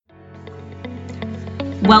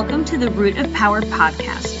Welcome to the Root of Power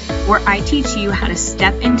podcast, where I teach you how to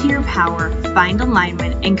step into your power, find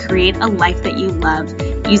alignment, and create a life that you love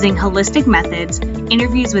using holistic methods,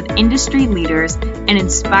 interviews with industry leaders, and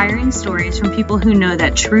inspiring stories from people who know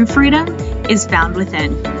that true freedom is found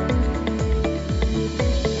within.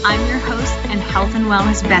 I'm your host and health and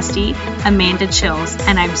wellness bestie, Amanda Chills,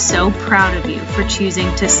 and I'm so proud of you for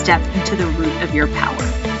choosing to step into the root of your power.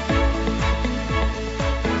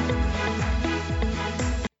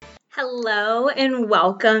 Hello and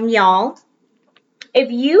welcome, y'all.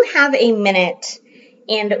 If you have a minute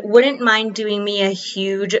and wouldn't mind doing me a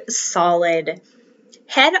huge solid,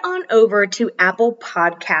 head on over to Apple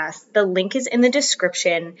Podcasts. The link is in the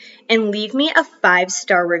description, and leave me a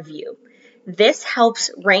 5-star review. This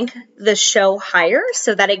helps rank the show higher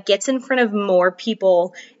so that it gets in front of more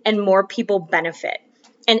people and more people benefit.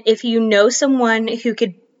 And if you know someone who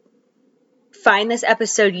could find this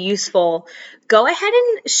episode useful, go ahead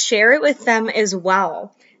and share it with them as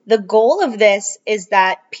well. The goal of this is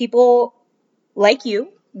that people like you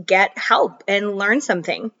get help and learn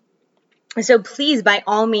something. So please, by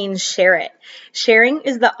all means, share it. Sharing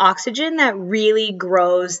is the oxygen that really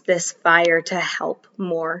grows this fire to help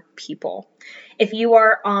more people. If you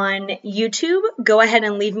are on YouTube, go ahead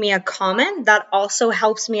and leave me a comment. That also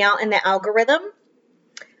helps me out in the algorithm.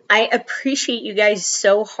 I appreciate you guys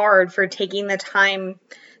so hard for taking the time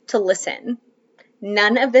to listen.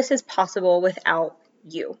 None of this is possible without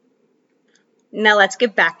you. Now let's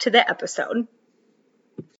get back to the episode.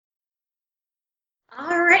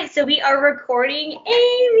 All right, so we are recording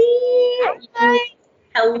Aimee. Hi.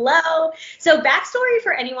 Hello. So backstory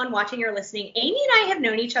for anyone watching or listening, Aimee and I have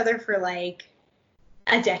known each other for like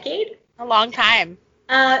a decade. A long time.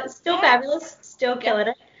 Still fabulous. Still killing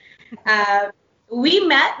it. We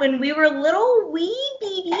met when we were little wee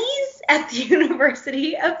babies at the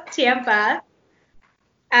University of Tampa.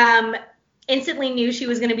 Instantly knew she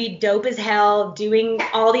was going to be dope as hell, doing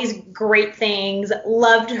all these great things.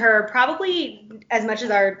 Loved her, probably as much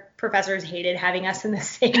as our professors hated having us in the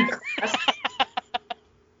same class.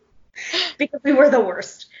 Because we were the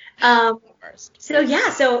worst.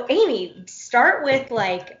 So Aimee, start with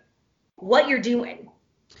like what you're doing.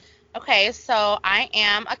 Okay, so I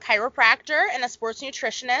am a chiropractor and a sports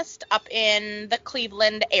nutritionist up in the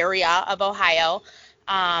Cleveland area of Ohio,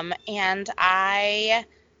 and I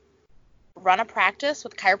run a practice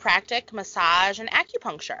with chiropractic, massage, and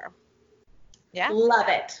acupuncture. Yeah. Love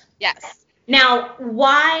it. Yes. Now,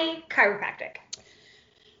 why chiropractic?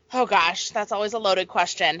 Oh gosh, that's always a loaded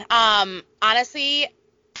question. Honestly,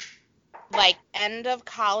 like end of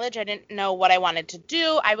college, I didn't know what I wanted to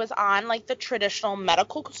do. I was on like the traditional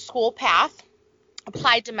medical school path,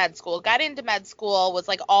 applied to med school, got into med school, was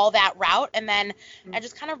like all that route. And then I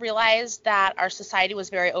just kind of realized that our society was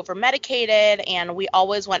very over medicated and we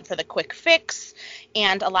always went for the quick fix.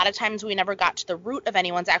 And a lot of times we never got to the root of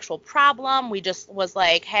anyone's actual problem. We just was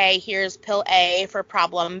like, hey, here's pill A for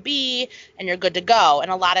problem B and you're good to go. And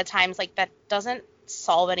a lot of times like that doesn't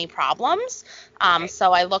solve any problems.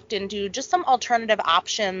 So I looked into just some alternative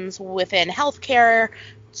options within healthcare,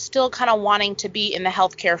 still kind of wanting to be in the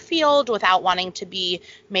healthcare field without wanting to be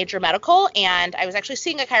major medical. And I was actually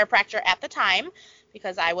seeing a chiropractor at the time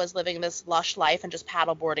because I was living this lush life and just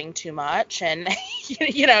paddleboarding too much. And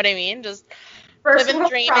you know what I mean? Just living the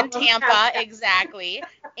dream in Tampa. Exactly.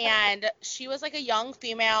 And she was like a young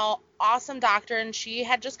female, awesome doctor. And she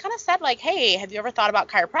had just kind of said like, hey, have you ever thought about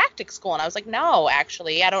chiropractic school? And I was like, no,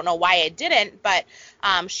 actually, I don't know why I didn't. But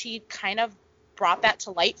she kind of brought that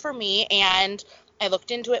to light for me. And I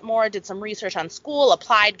looked into it more, did some research on school,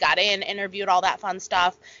 applied, got in, interviewed, all that fun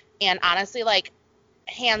stuff. And honestly, like,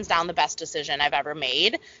 hands down the best decision I've ever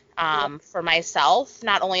made for myself,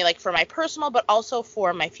 not only like for my personal, but also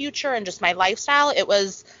for my future and just my lifestyle. It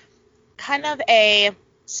was kind of a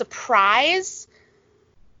surprise,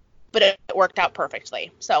 but it worked out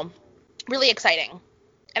perfectly. So really exciting.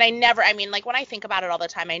 And when I think about it all the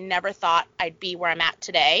time, I never thought I'd be where I'm at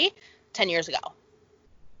today 10 years ago.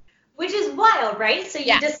 Which is wild, right? So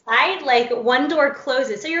you decide, like, one door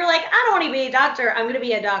closes. So you're like, I don't want to be a doctor. I'm going to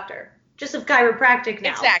be a doctor. Just of chiropractic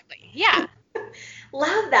now. Exactly. Yeah.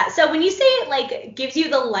 Love that. So when you say it, like, gives you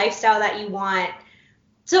the lifestyle that you want,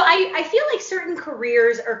 so I feel like certain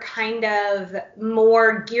careers are kind of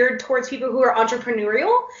more geared towards people who are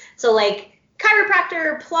entrepreneurial. So, like,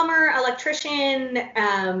 chiropractor, plumber, electrician,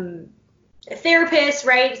 therapist,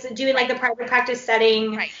 right? So doing like the private practice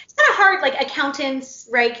setting. Right. It's kind of hard, like accountants,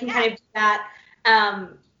 right, can kind of do that.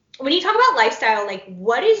 When you talk about lifestyle, like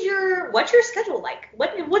what's your schedule like?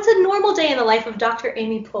 What's a normal day in the life of Dr.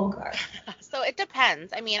 Aimee Polgar? So it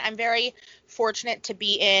depends. I mean, I'm very fortunate to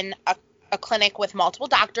be in a a clinic with multiple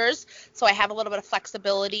doctors, so I have a little bit of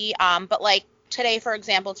flexibility. But like today, for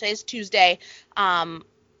example, today's Tuesday.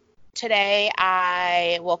 Today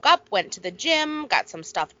I woke up, went to the gym, got some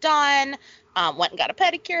stuff done, went and got a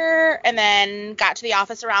pedicure, and then got to the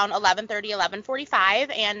office around 11:30,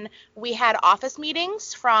 11:45, and we had office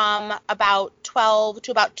meetings from about 12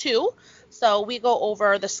 to about 2. So we go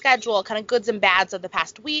over the schedule, kind of goods and bads of the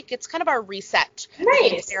past week. It's kind of our reset for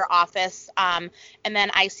the entire office. And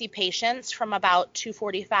then I see patients from about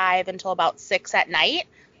 2:45 until about 6 at night.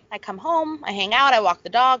 I come home, I hang out, I walk the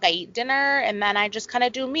dog, I eat dinner, and then I just kind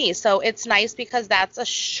of do me. So it's nice because that's a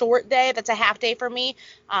short day. That's a half day for me.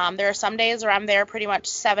 There are some days where I'm there pretty much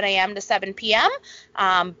 7 a.m. to 7 p.m.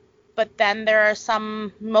 But then there are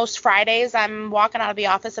most Fridays I'm walking out of the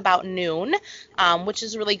office about noon, which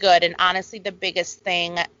is really good. And honestly, the biggest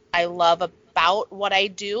thing I love about what I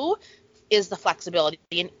do is the flexibility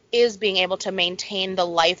and is being able to maintain the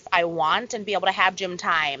life I want and be able to have gym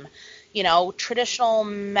time. You know, traditional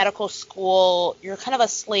medical school, you're kind of a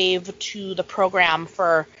slave to the program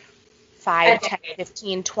for 5, 10,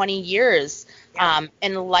 15, 20 years. And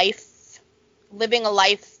living a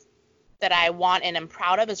life that I want and am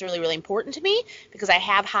proud of is really, really important to me because I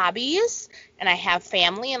have hobbies and I have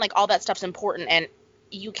family and like all that stuff's important, and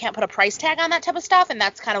you can't put a price tag on that type of stuff. And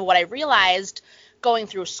that's kind of what I realized going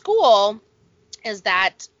through school is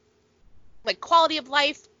that like quality of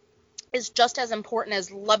life is just as important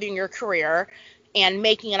as loving your career and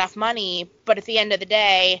making enough money. But at the end of the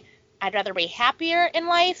day, I'd rather be happier in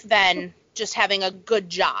life than just having a good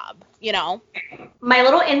job, you know? My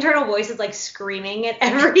little internal voice is like screaming at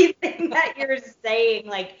everything that you're saying.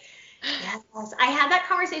 Like, yes. I had that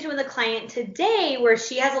conversation with a client today where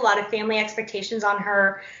she has a lot of family expectations on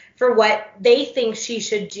her for what they think she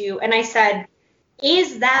should do. And I said,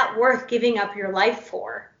 is that worth giving up your life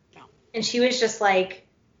for? No. And she was just like,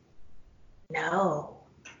 no.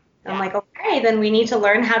 I'm like, okay, then we need to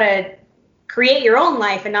learn how to create your own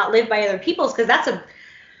life and not live by other people's, because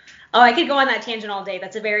I could go on that tangent all day.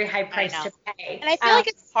 That's a very high price to pay. And I feel like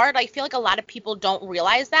it's hard. I feel like a lot of people don't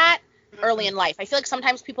realize that early in life. I feel like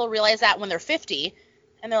sometimes people realize that when they're 50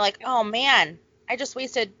 and they're like, oh man, I just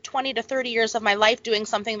wasted 20 to 30 years of my life doing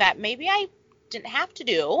something that maybe I didn't have to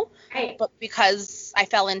do, but because I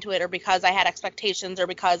fell into it or because I had expectations or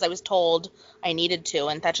because I was told I needed to,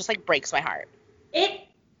 and that just like breaks my heart.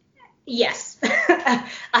 Yes.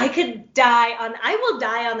 I will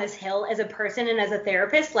die on this hill as a person and as a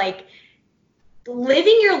therapist. Like,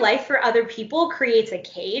 living your life for other people creates a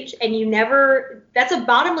cage, and that's a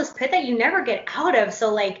bottomless pit that you never get out of.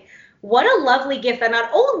 So like, what a lovely gift that not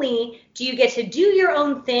only do you get to do your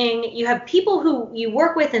own thing, you have people who you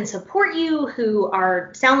work with and support you who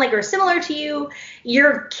sound like are similar to you.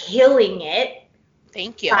 You're killing it.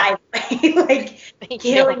 Thank you.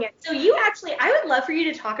 Killing it. So I would love for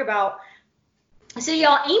you to talk about, so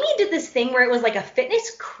y'all, Aimee did this thing where it was like a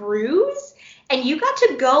fitness cruise and you got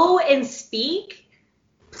to go and speak.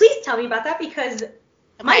 Please tell me about that, because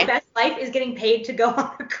my best life is getting paid to go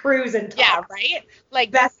on a cruise and talk. Yeah, right?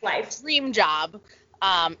 Like, best life. Dream job.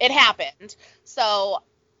 It happened. So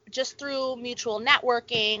just through mutual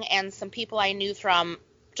networking and some people I knew from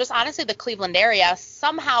just honestly the Cleveland area,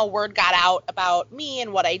 somehow word got out about me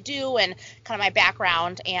and what I do and kind of my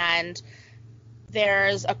background. And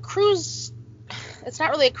there's a cruise, it's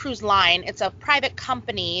not really a cruise line, it's a private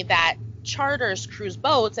company that charters cruise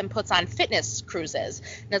boats and puts on fitness cruises,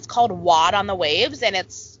 and it's called WOD on the Waves, and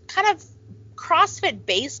it's kind of CrossFit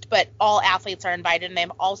based, but all athletes are invited, and they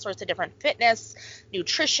have all sorts of different fitness,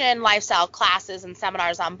 nutrition, lifestyle classes and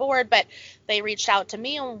seminars on board. But they reached out to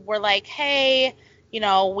me and were like, hey, you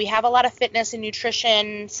know, we have a lot of fitness and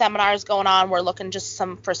nutrition seminars going on. We're looking just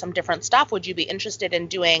for some different stuff. Would you be interested in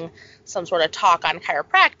doing some sort of talk on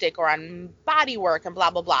chiropractic or on body work and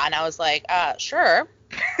blah, blah, blah? And I was like, sure.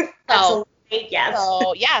 So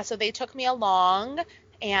they took me along,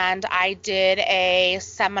 and I did a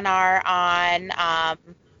seminar on kind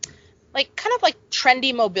of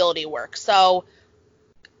trendy mobility work. So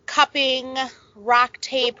cupping, rock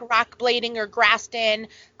tape, rock blading, or Graston.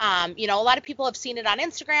 A lot of people have seen it on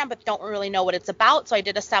Instagram but don't really know what it's about. So I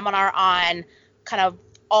did a seminar on kind of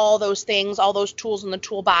all those things, all those tools in the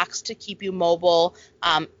toolbox to keep you mobile.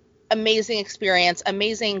 Amazing experience,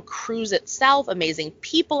 amazing cruise itself, amazing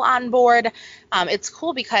people on board. It's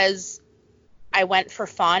cool because I went for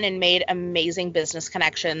fun and made amazing business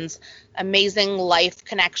connections, amazing life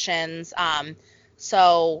connections.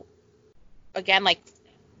 So again,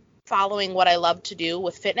 following what I love to do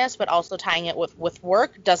with fitness, but also tying it with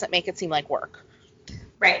work doesn't make it seem like work.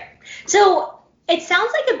 Right. So It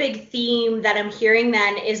sounds like a big theme that I'm hearing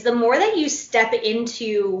then is the more that you step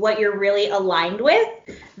into what you're really aligned with,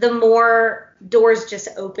 the more doors just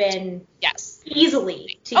open Yes.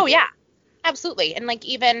 easily to Oh, you. yeah, absolutely. And like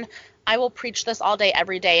even I will preach this all day,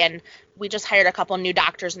 every day. And we just hired a couple new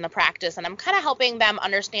doctors in the practice, and I'm kind of helping them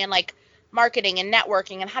understand like marketing and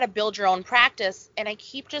networking and how to build your own practice. And I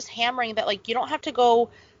keep just hammering that like you don't have to go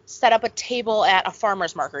set up a table at a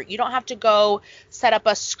farmer's market. You don't have to go set up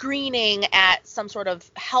a screening at some sort of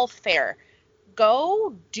health fair.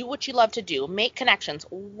 Go do what you love to do. Make connections.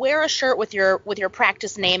 Wear a shirt with your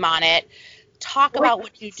practice name on it. Talk about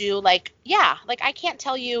what you do. Like, yeah, like I can't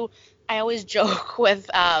tell you. I always joke with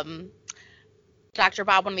Dr.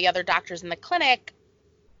 Bob, one of the other doctors in the clinic.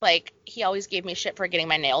 Like, he always gave me shit for getting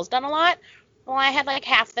my nails done a lot. Well, I had like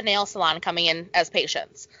half the nail salon coming in as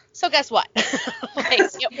patients. So guess what? Like,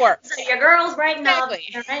 it works. So your girl's writing off Exactly.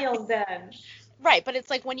 your nails done. Right, but it's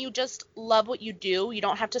like when you just love what you do, you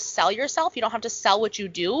don't have to sell yourself. You don't have to sell what you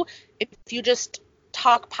do. If you just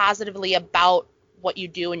talk positively about what you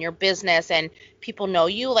do in your business and people know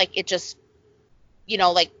you, like it just,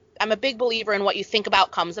 like I'm a big believer in what you think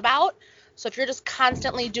about comes about. So if you're just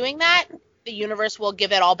constantly doing that, the universe will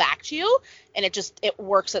give it all back to you, and it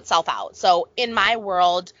works itself out. So in my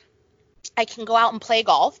world, I can go out and play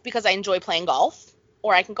golf because I enjoy playing golf.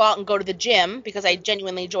 Or I can go out and go to the gym because I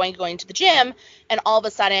genuinely enjoy going to the gym, and all of a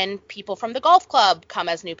sudden people from the golf club come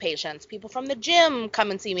as new patients. People from the gym come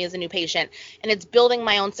and see me as a new patient. And it's building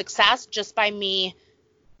my own success just by me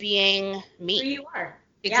being me. Who you are.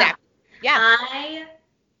 Exactly. Yeah. I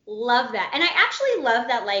love that. And I actually love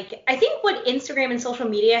that, like, I think what Instagram and social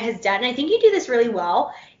media has done, and I think you do this really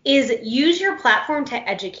well, is use your platform to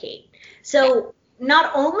educate. So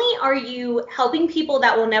not only are you helping people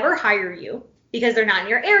that will never hire you, because they're not in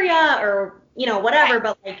your area or, whatever,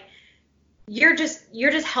 but like you're just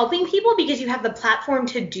helping people because you have the platform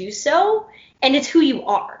to do so, and it's who you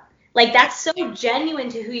are. Like that's so genuine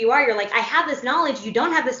to who you are. You're like, I have this knowledge, you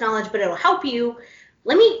don't have this knowledge, but it'll help you.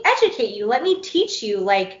 Let me educate you, let me teach you.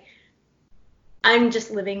 Like I'm just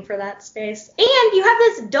living for that space. And you have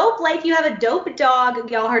this dope life. You have a dope dog.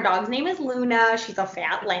 Y'all, her dog's name is Luna. She's a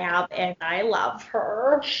fat lab, and I love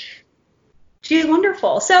her. She's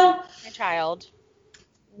wonderful. So, My child.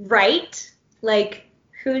 right? Like,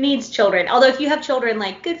 who needs children? Although, if you have children,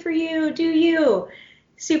 like, good for you, do you.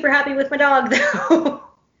 Super happy with my dog, though.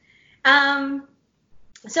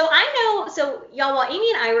 So y'all, while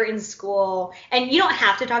Aimee and I were in school, and you don't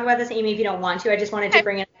have to talk about this, Aimee, if you don't want to. I just wanted to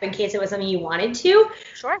bring it up in case it was something you wanted to.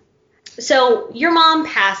 Sure. So, your mom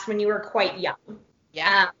passed when you were quite young.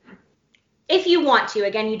 Yeah. If you want to,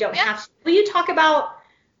 again, you don't have to. Will you talk about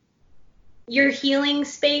your healing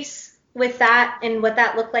space with that and what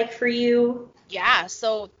that looked like for you? Yeah,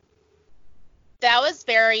 so that was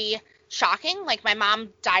very shocking. Like my mom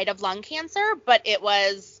died of lung cancer, but it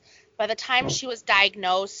was by the time she was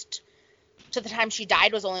diagnosed to the time she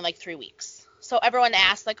died was only like 3 weeks. So everyone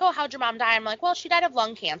asked like, oh, how'd your mom die? I'm like, well, she died of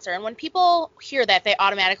lung cancer. And when people hear that, they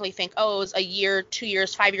automatically think, oh, it was a year, 2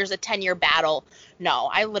 years, 5 years, a 10-year battle. No,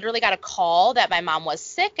 I literally got a call that my mom was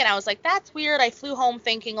sick, and I was like, that's weird. I flew home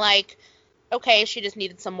thinking like, okay, she just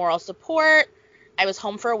needed some moral support. I was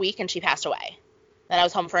home for a week and she passed away. Then I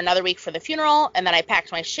was home for another week for the funeral, and then I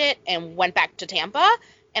packed my shit and went back to Tampa,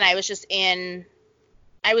 and I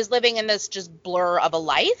was living in this just blur of a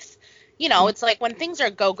life. It's like when things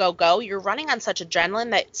are go, go, go, you're running on such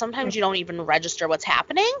adrenaline that sometimes you don't even register what's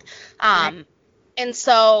happening. And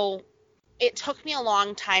so it took me a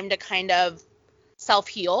long time to kind of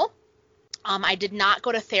self-heal. I did not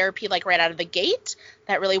go to therapy like right out of the gate.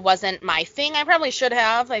 That really wasn't my thing. I probably should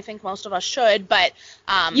have. I think most of us should, but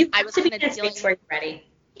You I have was to be kind in of a space where you're ready.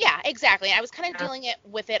 Yeah, exactly. I was kind of dealing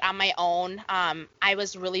with it on my own. I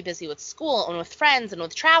was really busy with school and with friends and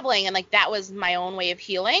with traveling, and like that was my own way of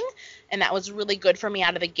healing, and that was really good for me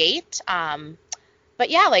out of the gate. But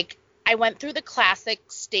yeah, like I went through the classic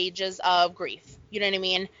stages of grief. You know what I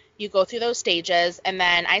mean? You go through those stages, and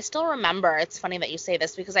then I still remember, it's funny that you say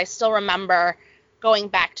this because I still remember going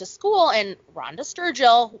back to school, and Rhonda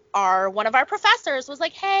Sturgill, one of our professors, was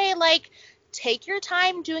like, hey, like, take your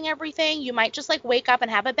time doing everything. You might just like wake up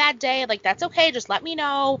and have a bad day. Like, that's okay. Just let me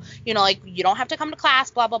know. Like, you don't have to come to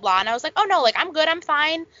class, blah, blah, blah. And I was like, oh no, like, I'm good. I'm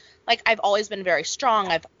fine. Like, I've always been very strong.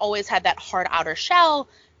 I've always had that hard outer shell.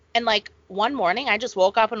 And like one morning I just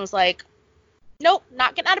woke up and was like, nope,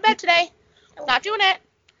 not getting out of bed today. Not doing it.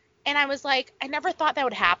 And I was like, I never thought that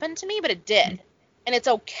would happen to me, but it did. And it's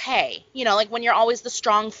okay. Like when you're always the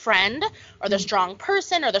strong friend or the strong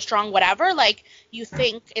person or the strong whatever, like you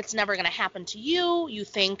think it's never going to happen to you. You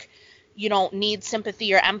think you don't need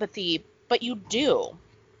sympathy or empathy, but you do.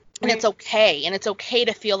 And it's okay. And it's okay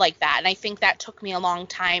to feel like that. And I think that took me a long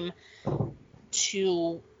time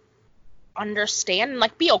to understand and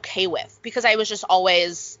like be okay with, because I was just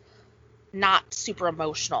always not super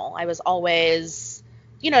emotional. I was always,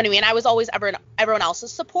 you know what I mean? I was always everyone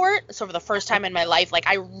else's support. So for the first time in my life, like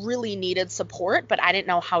I really needed support, but I didn't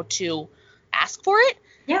know how to ask for it.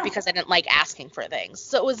 Yeah. Because I didn't like asking for things.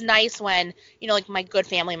 So it was nice when, you know, like my good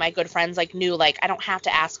family, my good friends, like knew like I don't have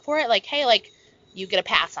to ask for it. Like, hey, like you get a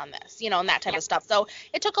pass on this, you know, and that type of stuff. So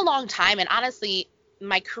it took a long time. And honestly,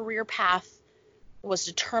 my career path was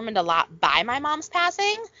determined a lot by my mom's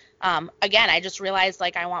passing. Again, I just realized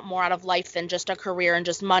like I want more out of life than just a career and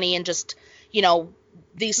just money and just, you know,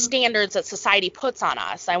 these standards that society puts on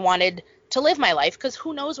us. I wanted to live my life because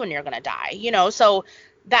who knows when you're going to die, you know? So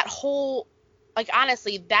that whole, like,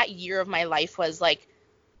 honestly, that year of my life was like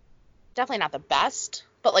definitely not the best,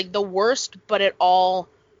 but like the worst, but it all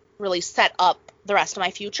really set up the rest of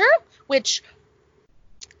my future, which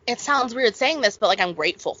it sounds weird saying this, but like I'm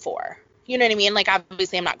grateful for. You know what I mean? Like,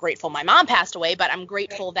 obviously, I'm not grateful my mom passed away, but I'm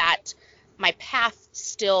grateful that my path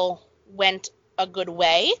still went a good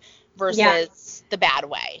way versus the bad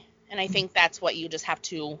way. And I think that's what you just have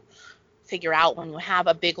to figure out when you have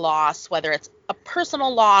a big loss, whether it's a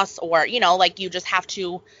personal loss or, you know, like you just have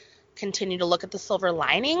to continue to look at the silver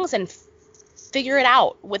linings and figure it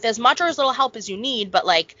out with as much or as little help as you need. But,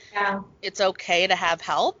 like, it's okay to have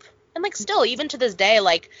help. And, like, still, even to this day,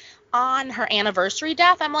 like, on her anniversary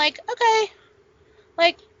death, I'm like, okay,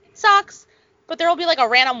 like, sucks, but there will be like a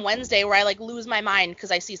random Wednesday where I like lose my mind because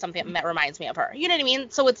I see something that reminds me of her. You know what I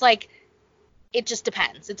mean? So it's like, it just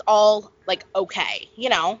depends. It's all like okay, you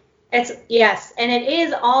know? Yes, and it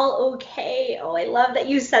is all okay. Oh, I love that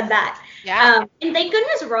you said that. Yeah. And thank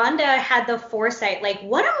goodness Rhonda had the foresight. Like,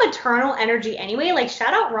 what a maternal energy anyway. Like,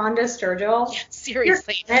 shout out Rhonda Sturgill. Yeah,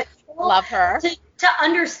 seriously. Love her. To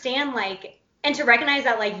understand, like, and to recognize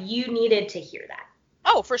that, like, you needed to hear that.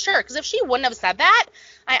 Oh, for sure. Because if she wouldn't have said that,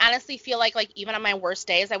 I honestly feel like even on my worst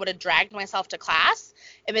days, I would have dragged myself to class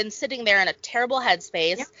and been sitting there in a terrible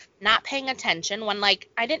headspace, not paying attention when, like,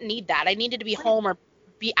 I didn't need that. I needed to be home or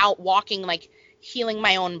be out walking, like, healing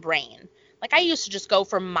my own brain. Like, I used to just go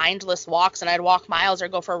for mindless walks, and I'd walk miles or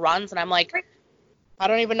go for runs, and I'm like, I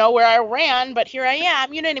don't even know where I ran, but here I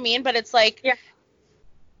am. You know what I mean? But it's like,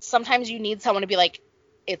 sometimes you need someone to be like,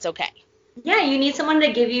 it's okay. Yeah, you need someone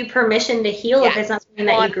to give you permission to heal if it's not something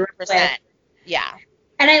that you grew up with. Yeah.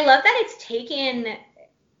 And I love that it's taken,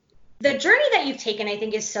 the journey that you've taken, I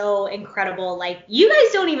think, is so incredible. Like, you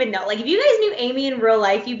guys don't even know. Like, if you guys knew Aimee in real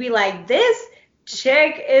life, you'd be like, this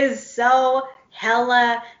chick is so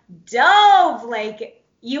hella dope. Like,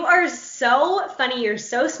 you are so funny. You're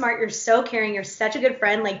so smart. You're so caring. You're such a good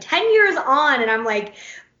friend. Like, 10 years on, and I'm like,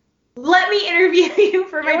 let me interview you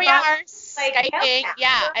for my podcast. Like,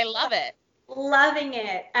 yeah, I love it. Loving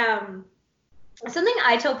it. Something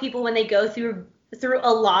I tell people when they go through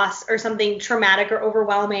a loss or something traumatic or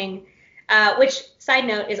overwhelming, which, side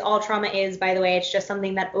note, is all trauma is, by the way. It's just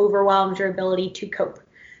something that overwhelms your ability to cope.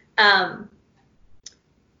 I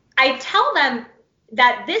tell them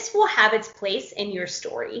that this will have its place in your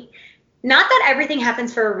story. Not that everything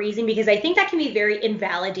happens for a reason, because I think that can be very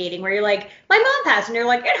invalidating, where you're like, my mom passed, and you're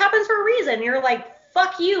like, it happens for a reason. And you're like,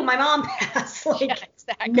 fuck you, my mom passed. Like, yeah,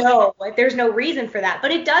 exactly. No, like, there's no reason for that.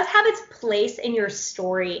 But it does have its place in your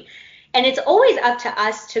story. And it's always up to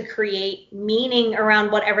us to create meaning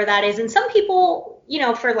around whatever that is. And some people, you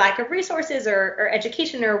know, for lack of resources or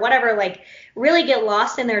education or whatever, like, really get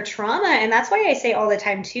lost in their trauma. And that's why I say all the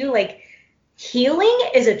time, too, like, healing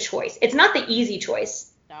is a choice. It's not the easy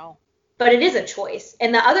choice. No. But it is a choice.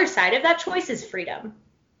 And the other side of that choice is freedom,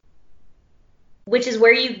 which is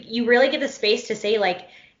where you really get the space to say, like,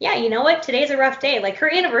 yeah, you know what? Today's a rough day. Like,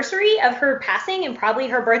 her anniversary of her passing and probably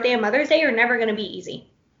her birthday and Mother's Day are never going to be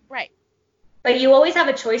easy. Right. But you always have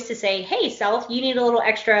a choice to say, hey, self, you need a little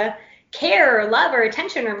extra care or love or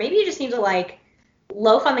attention, or maybe you just need to, like,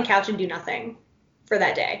 loaf on the couch and do nothing for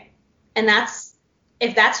that day. And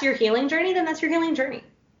if that's your healing journey, then that's your healing journey.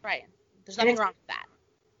 Right. There's nothing wrong with that.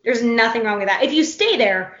 There's nothing wrong with that. If you stay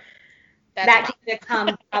there, that can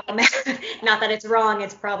become problematic. Not that it's wrong,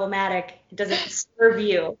 it's problematic. It doesn't serve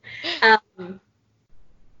you.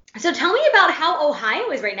 So tell me about how Ohio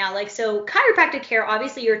is right now. Like, so chiropractic care,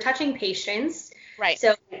 obviously you're touching patients. Right.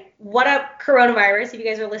 So what up coronavirus? If you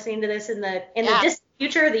guys are listening to this in the distant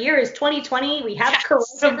future, the year is 2020. We have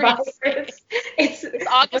coronavirus. It's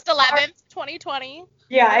August 11th, 2020.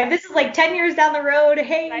 Yeah, if this is like 10 years down the road,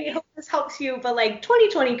 hey, I hope this helps you. But like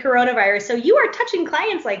 2020 coronavirus. So you are touching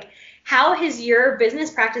clients. Like, how has your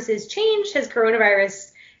business practices changed? Has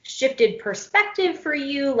coronavirus shifted perspective for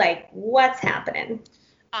you? Like, what's happening?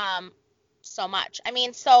 So much. I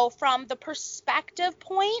mean, so from the perspective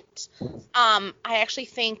point, I actually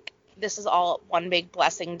think this is all one big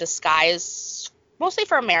blessing disguise, mostly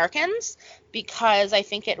for Americans, because I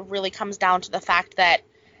think it really comes down to the fact that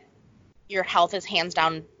your health is hands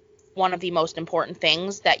down one of the most important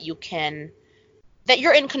things that you're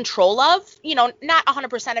in control of. Not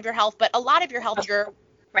 100% of your health, but a lot of your health, you're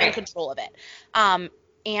in control of it.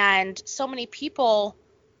 And so many people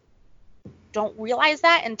don't realize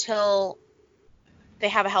that until they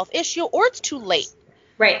have a health issue or it's too late.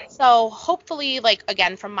 Right. So hopefully, like,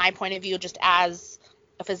 again, from my point of view, just as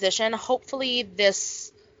a physician, hopefully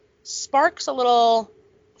this sparks a little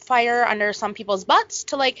fire under some people's butts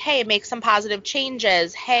to, like, hey, make some positive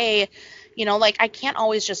changes. Hey, like, I can't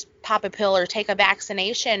always just pop a pill or take a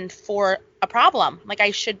vaccination for a problem. Like,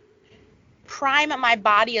 I should prime my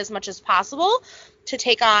body as much as possible to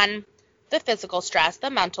take on the physical stress, the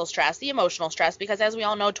mental stress, the emotional stress, because as we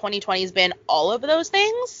all know, 2020 has been all of those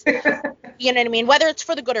things. You know what I mean? Whether it's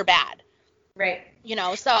for the good or bad. Right.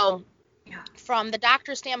 So from the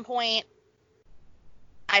doctor standpoint,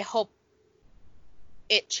 I hope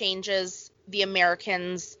it changes the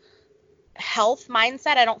Americans' health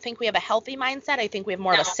mindset. I don't think we have a healthy mindset. I think we have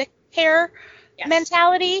more of a sick care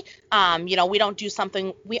mentality. We don't do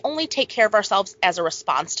something. We only take care of ourselves as a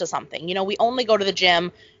response to something. We only go to the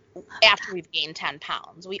gym after we've gained 10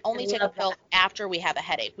 pounds. We only take a pill after we have a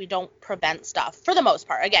headache. We don't prevent stuff for the most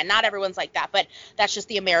part. Again, not everyone's like that, but that's just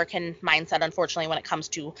the American mindset, unfortunately, when it comes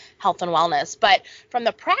to health and wellness. But from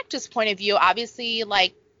the practice point of view, obviously,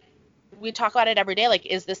 like, we talk about it every day. Like,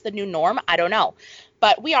 is this the new norm? I don't know.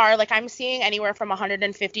 But we are, like, I'm seeing anywhere from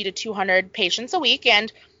 150 to 200 patients a week.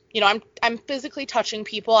 And, I'm physically touching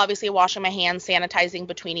people, obviously washing my hands, sanitizing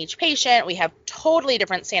between each patient. We have totally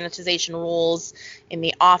different sanitization rules in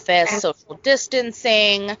the office, social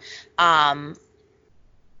distancing. At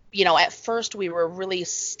first we were really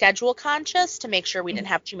schedule conscious to make sure we didn't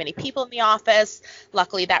have too many people in the office.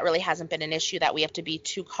 Luckily, that really hasn't been an issue that we have to be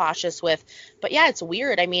too cautious with. But yeah, it's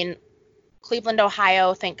weird. I mean, Cleveland,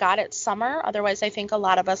 Ohio, thank God it's summer. Otherwise, I think a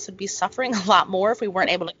lot of us would be suffering a lot more if we weren't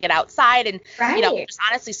able to get outside and, just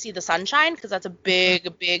honestly see the sunshine, because that's a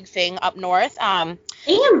big, big thing up north. And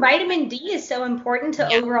vitamin D is so important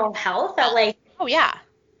to overall health that, like,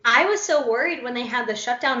 I was so worried when they had the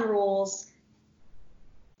shutdown rules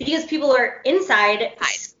because people are inside,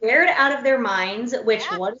 scared out of their minds, which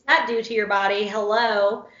what does that do to your body?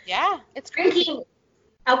 Hello. Yeah, it's crazy. Drinking,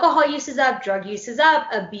 alcohol use is up, drug use is up,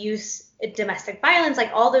 abuse, domestic violence,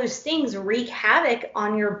 like, all those things wreak havoc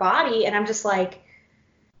on your body. And I'm just like,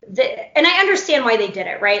 and I understand why they did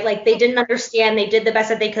it, right? Like, they didn't understand. They did the best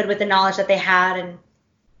that they could with the knowledge that they had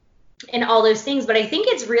and all those things. But I think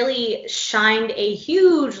it's really shined a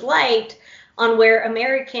huge light on where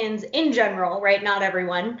Americans in general, right, not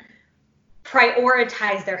everyone,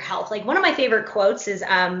 prioritize their health. Like, one of my favorite quotes is,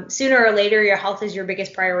 sooner or later, your health is your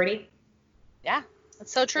biggest priority. Yeah,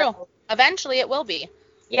 that's so true. Eventually it will be.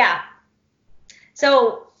 Yeah.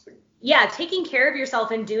 So, taking care of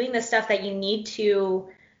yourself and doing the stuff that you need to,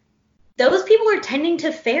 those people are tending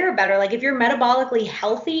to fare better. Like, if you're metabolically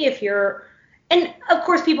healthy, and of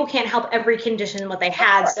course people can't help every condition what they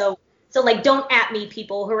had. So like, don't at me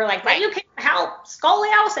people who are like, well, you can't help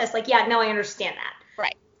scoliosis. Like, no, I understand that.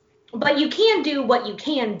 Right. But you can do what you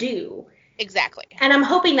can do. Exactly. And I'm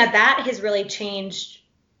hoping that has really changed.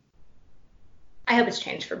 I hope it's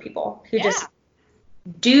changed for people who just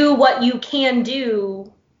do what you can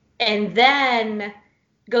do and then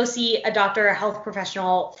go see a doctor, a health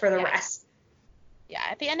professional for the rest. Yeah,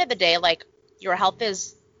 at the end of the day, like, your health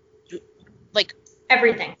is, like,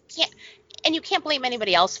 everything. You can't blame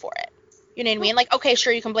anybody else for it. You know what I mean? Like, okay,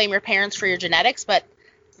 sure, you can blame your parents for your genetics, but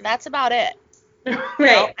that's about it.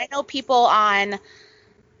 Right. I know people on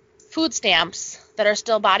food stamps that are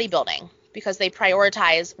still bodybuilding because they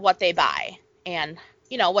prioritize what they buy and,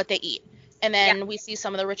 what they eat. And then we see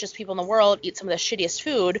some of the richest people in the world eat some of the shittiest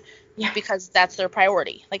food because that's their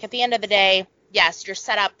priority. Like, at the end of the day, yes, you're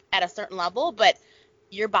set up at a certain level, but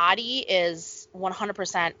your body is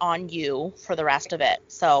 100% on you for the rest of it.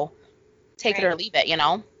 So take it or leave it,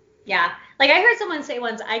 Yeah. Like, I heard someone say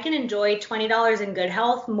once, I can enjoy $20 in good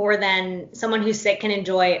health more than someone who's sick can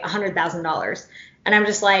enjoy $100,000. And I'm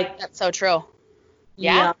just like, that's so true.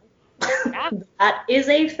 Yeah. That is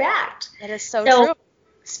a fact. That is so true.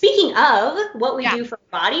 Speaking of what we do for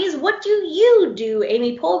our bodies, what do you do,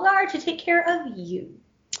 Aimee Polgar, to take care of you?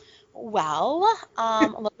 Well, a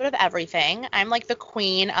little bit of everything. I'm like the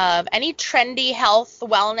queen of any trendy health,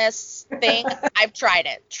 wellness thing. I've tried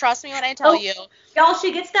it. Trust me when I tell Oh, you, y'all,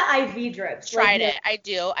 she gets the IV drips. Like, tried no. it. I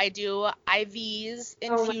do. I do IVs, Oh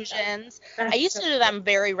my God. infusions. I That's used so to do them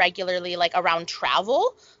very regularly, like around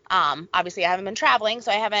travel. Obviously, I haven't been traveling,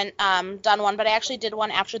 so I haven't done one, but I actually did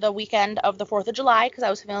one after the weekend of the 4th of July because I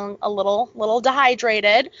was feeling a little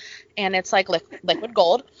dehydrated, and it's like liquid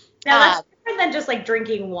gold. Now that's different than just like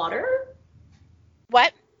drinking water.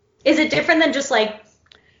 What? Is it different than just like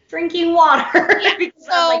drinking water? Yeah. Because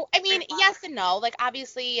I'm like, So, I mean, yes and no. Like,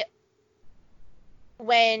 obviously,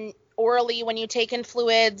 when orally, when you take in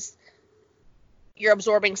fluids, you're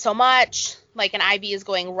absorbing so much. Like, an IV is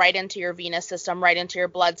going right into your venous system, right into your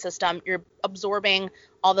blood system. You're absorbing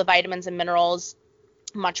all the vitamins and minerals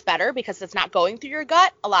much better because it's not going through your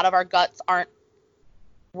gut. A lot of our guts aren't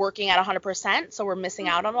working at 100%, so we're missing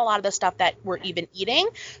out on a lot of the stuff that we're even eating.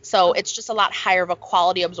 So it's just a lot higher of a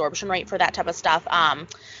quality absorption rate for that type of stuff. I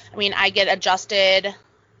mean, I get adjusted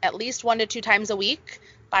at least 1 to 2 times a week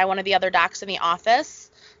by one of the other docs in the office.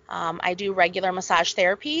 I do regular massage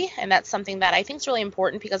therapy, and that's something that I think is really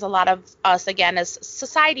important because a lot of us, again, as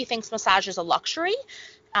society, thinks massage is a luxury.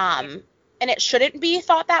 And it shouldn't be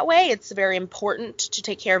thought that way. It's very important to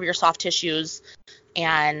take care of your soft tissues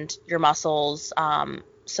and your muscles.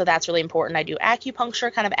 So that's really important. I do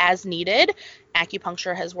acupuncture kind of as needed.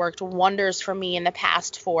 Acupuncture has worked wonders for me in the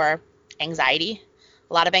past for anxiety,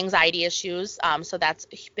 a lot of anxiety issues. So that's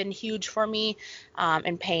been huge for me.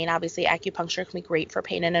 And pain, obviously, acupuncture can be great for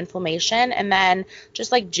pain and inflammation. And then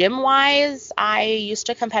just like gym wise, I used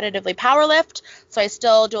to competitively powerlift. So I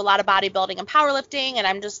still do a lot of bodybuilding and powerlifting. And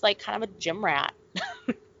I'm just like kind of a gym rat.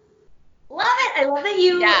 love it. I love that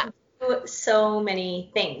you Yeah. do so many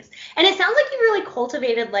things. And it sounds like you really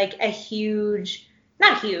cultivated like a huge,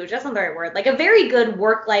 not huge, that's not the right word, like a very good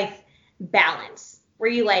work-life balance where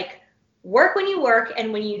you like work when you work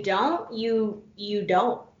and when you don't, you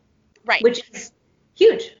don't, Right. which is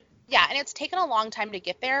huge. Yeah, and it's taken a long time to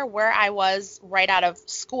get there. Where I was right out of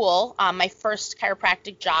school, my first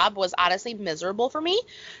chiropractic job was honestly miserable for me.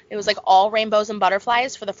 It was like all rainbows and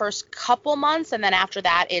butterflies for the first couple months, and then after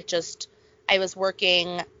that, I was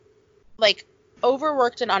working like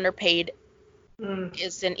overworked and underpaid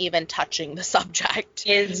isn't even touching the subject.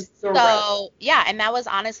 Is gross. So, yeah, and that was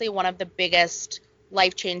honestly one of the biggest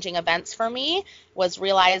life-changing events for me was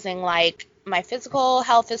realizing like my physical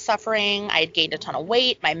health is suffering. I had gained a ton of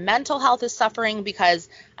weight. My mental health is suffering because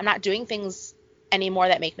I'm not doing things anymore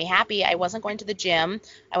that make me happy. I wasn't going to the gym.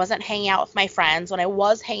 I wasn't hanging out with my friends. When I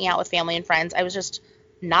was hanging out with family and friends, I was just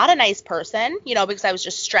not a nice person, because I was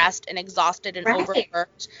just stressed and exhausted and Right.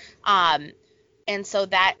 overworked. And so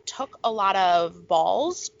that took a lot of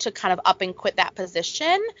balls to kind of up and quit that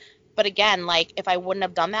position. But again, like if I wouldn't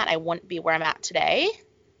have done that, I wouldn't be where I'm at today.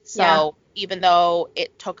 So even though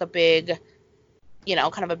it took a big,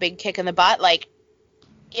 kind of a big kick in the butt, like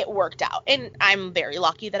it worked out. And I'm very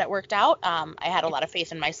lucky that it worked out. I had a lot of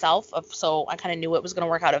faith in myself, so I kind of knew it was going to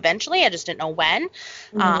work out eventually. I just didn't know when.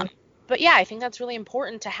 But yeah, I think that's really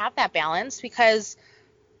important to have that balance because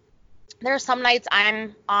there are some nights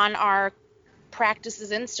I'm on our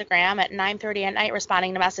practices Instagram at 9:30 at night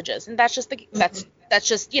responding to messages, and that's just that's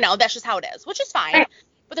just that's just how it is, which is fine. Right.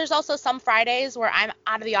 But there's also some Fridays where I'm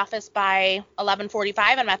out of the office by 11:45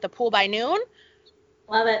 and I'm at the pool by noon.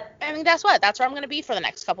 Love it. I mean, that's where I'm going to be for the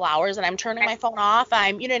next couple hours, and I'm turning my phone off.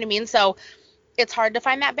 You know what I mean? So it's hard to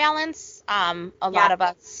find that balance. A lot of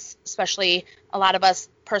us, especially a lot of us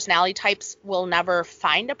personality types, will never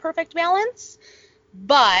find a perfect balance,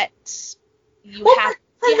 but you have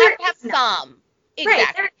to have some. Exactly.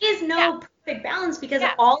 Right. There is no perfect balance because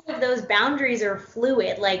all of those boundaries are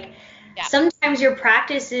fluid. Like sometimes your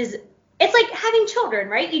practice is, it's like having children,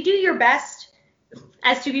 right? You do your best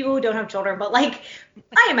as two people who don't have children, but like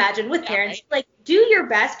I imagine with parents, like do your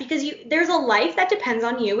best because there's a life that depends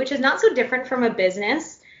on you, which is not so different from a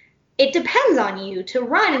business. It depends on you to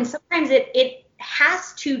run, and sometimes it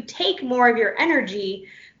has to take more of your energy.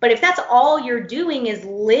 But if that's all you're doing is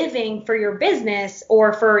living for your business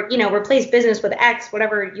or for, replace business with X,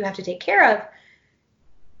 whatever you have to take care of,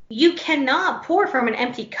 you cannot pour from an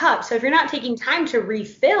empty cup. So if you're not taking time to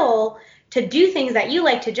refill, to do things that you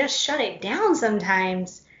like, to just shut it down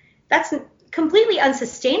sometimes, that's completely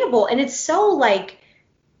unsustainable. And it's so like,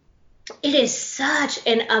 it is such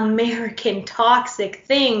an American toxic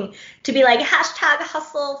thing to be like hashtag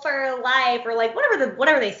hustle for life or like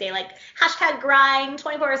whatever they say, like hashtag grind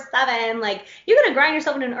 24/7. Like you're going to grind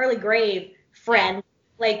yourself in an early grave, friend.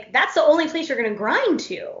 Like that's the only place you're going to grind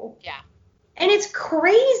to. Yeah. And it's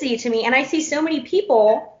crazy to me. And I see so many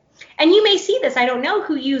people And you may see this, I don't know,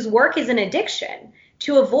 who use work as an addiction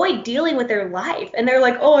to avoid dealing with their life. And they're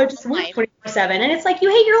like, oh, I just work 24/7. And it's like, you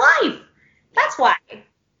hate your life. That's why.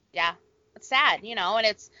 Yeah. It's sad, and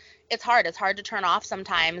it's hard. It's hard to turn off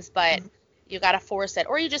sometimes, but you got to force it,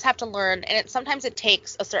 or you just have to learn. And sometimes it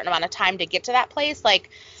takes a certain amount of time to get to that place. Like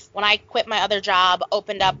when I quit my other job,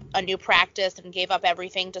 opened up a new practice and gave up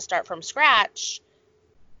everything to start from scratch,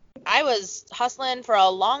 I was hustling for a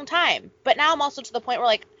long time. But now I'm also to the point where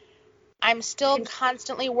like I'm still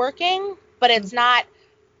constantly working, but it's not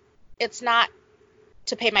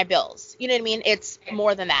to pay my bills. You know what I mean? It's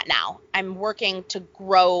more than that now. I'm working to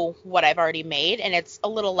grow what I've already made, and it's a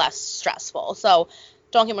little less stressful. So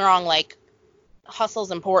don't get me wrong, like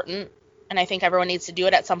hustle's important, and I think everyone needs to do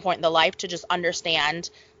it at some point in their life to just understand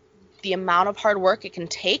the amount of hard work it can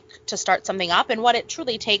take to start something up and what it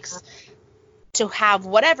truly takes to have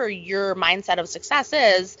whatever your mindset of success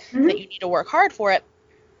is, that you need to work hard for it.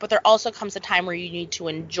 But there also comes a time where you need to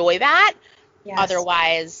enjoy that. Yes.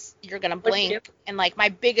 Otherwise, you're going to blink. And like my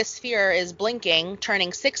biggest fear is blinking,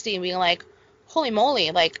 turning 60 and being like, holy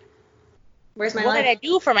moly, like, where's my what life? Did I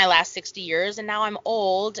do for my last 60 years? And now I'm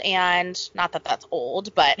old, and not that that's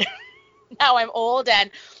old, but now I'm old,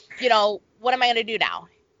 and, what am I going to do now?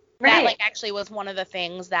 Right. That like actually was one of the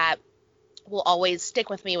things that will always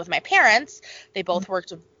stick with me with my parents. They both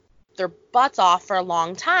worked their butts off for a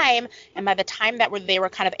long time, and by the time that they were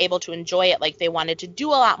kind of able to enjoy it, like they wanted to do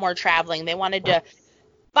a lot more traveling, they wanted to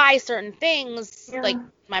buy certain things, like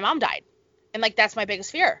my mom died, and like that's my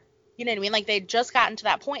biggest fear. You know what I mean? Like they'd just gotten to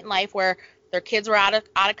that point in life where their kids were out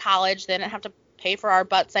of college, they didn't have to pay for our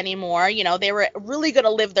butts anymore, they were really going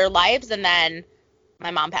to live their lives, and then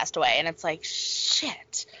my mom passed away, and it's like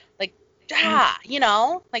shit, like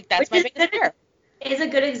like that's my biggest fear. Is a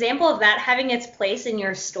good example of that having its place in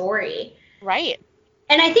your story. Right.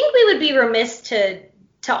 And I think we would be remiss to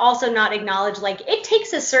also not acknowledge, like, it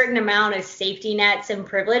takes a certain amount of safety nets and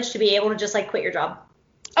privilege to be able to just, like, quit your job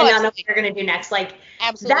and not know what you're going to do next. Like,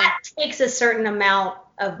 absolutely. That takes a certain amount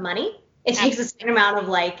of money. It takes a certain amount of,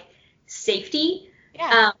 like, safety.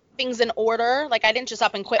 Yeah. Things in order. Like, I didn't just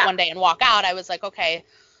up and quit one day and walk out. I was like, okay,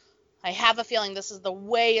 I have a feeling this is the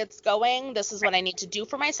way it's going. This is what I need to do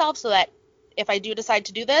for myself so that if I do decide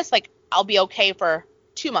to do this, like, I'll be okay for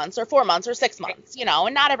 2 months or 4 months or 6 months,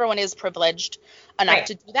 and not everyone is privileged enough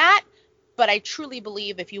to do that. But I truly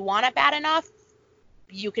believe if you want it bad enough,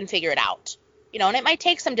 you can figure it out, and it might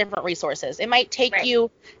take some different resources. It might take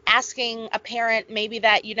you asking a parent maybe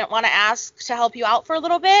that you don't want to ask to help you out for a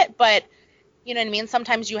little bit, but you know what I mean?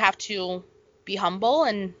 Sometimes you have to be humble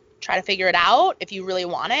and try to figure it out if you really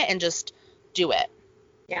want it and just do it.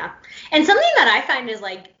 Yeah. And something that I find is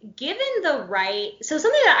like, so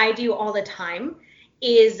something that I do all the time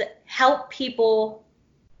is help people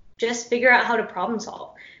just figure out how to problem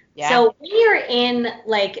solve. Yeah. So when you're in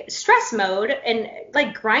like stress mode and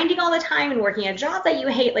like grinding all the time and working a job that you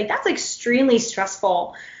hate, like that's extremely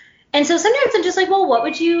stressful. And so sometimes I'm just like, well, what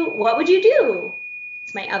would you do?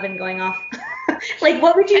 It's my oven going off. Like,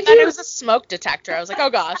 what would you do? I thought it was a smoke detector. I was like, oh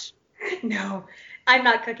gosh. No, I'm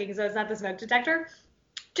not cooking, so it's not the smoke detector.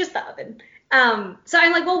 Just the oven. So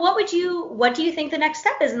I'm like, well, what do you think the next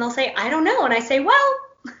step is? And they'll say, I don't know. And I say, well,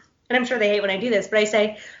 and I'm sure they hate when I do this, but I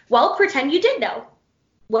say, well, pretend you did know.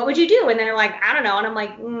 What would you do? And they're like, I don't know. And I'm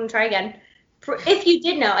like, try again. If you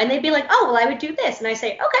did know. And they'd be like, oh, well, I would do this. And I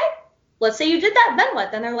say, okay, let's say you did that. Then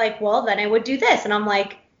what? Then they're like, well, then I would do this. And I'm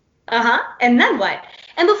like, and then what?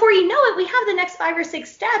 And before you know it, we have the next 5 or 6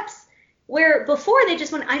 steps where before they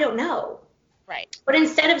just went, I don't know. Right. But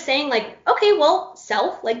instead of saying like, okay, well,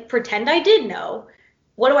 like pretend I did know.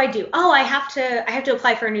 What do I do? Oh, I have to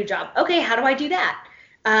apply for a new job. Okay, how do I do that?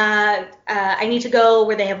 I need to go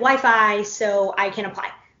where they have Wi-Fi so I can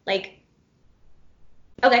apply. Like,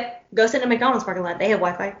 okay, go sit in a McDonald's parking lot. They have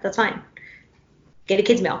Wi-Fi. That's fine. Get a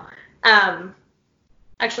kid's meal.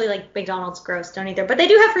 Actually, like McDonald's, gross. Don't eat there. But they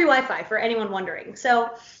do have free Wi-Fi for anyone wondering.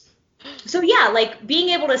 So yeah, like being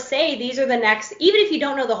able to say these are the next, even if you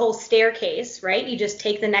don't know the whole staircase, right? You just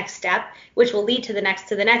take the next step, which will lead to the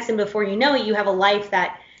next, and before you know it, you have a life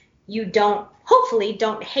that you hopefully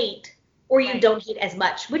don't hate, or you don't hate as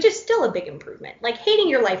much, which is still a big improvement. Like hating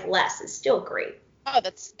your life less is still great. Oh,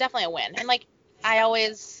 that's definitely a win. And like, I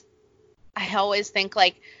always think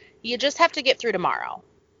like, you just have to get through tomorrow.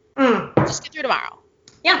 Just get through tomorrow.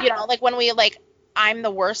 Yeah. Like when I'm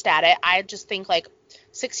the worst at it. I just think like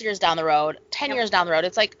 6 years down the road, 10 years down the road,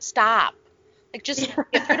 it's like, stop. Like, just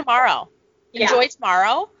get through tomorrow. Enjoy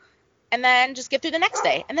tomorrow. And then just get through the next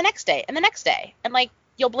day and the next day and the next day. And like,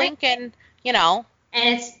 you'll blink and,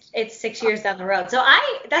 And it's 6 years down the road. So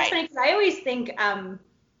that's funny because I always think,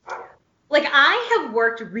 Like I have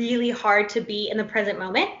worked really hard to be in the present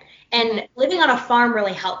moment, Mhm. and living on a farm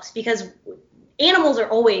really helps because animals are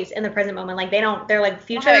always in the present moment. Like they're like I don't have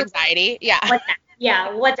future. anxiety. Yeah. What's that?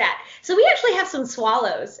 Yeah, what's that? So we actually have some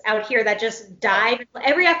swallows out here that just Oh, dive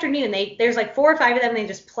every afternoon. There's like 4 or 5 of them. They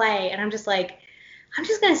just play, and I'm just like, I'm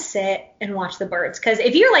just gonna sit and watch the birds. Because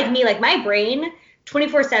if you're like me, like my brain,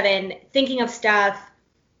 24/7, thinking of stuff,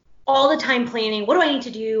 all the time planning. What do I need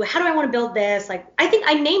to do? How do I want to build this? Like I think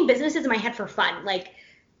I name businesses in my head for fun. Like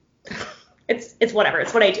it's whatever.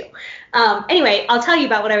 It's what I do. Anyway, I'll tell you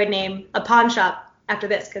about what I would name a pawn shop after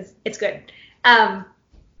this because it's good.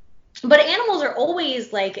 But animals are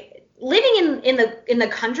always like living in the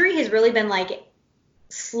country has really been like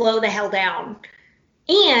slow the hell down.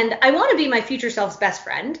 And I want to be my future self's best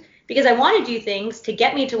friend because I want to do things to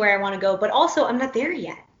get me to where I want to go, but also I'm not there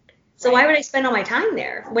yet. So why right. would I spend all my time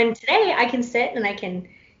there when today I can sit and I can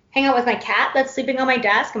hang out with my cat that's sleeping on my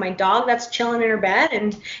desk and my dog that's chilling in her bed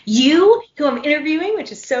and you who I'm interviewing,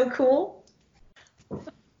 which is so cool.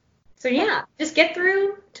 So yeah, just get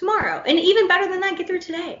through tomorrow. And even better than that, get through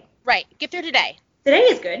today. Right. Get through today. Today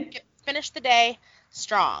is good. Finish the day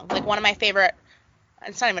strong. Like one of my favorite,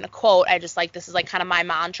 it's not even a quote. I just like, this is like kind of my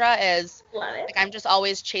mantra is Love it. like, I'm just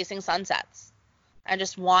always chasing sunsets. I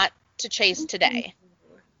just want to chase today.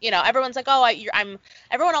 You know, everyone's like, oh,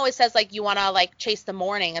 everyone always says like, you want to like chase the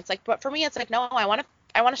morning. It's like, but for me, it's like, no, I want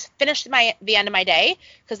to finish the end of my day.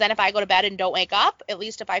 Cause then if I go to bed and don't wake up, at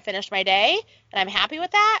least if I finish my day and I'm happy with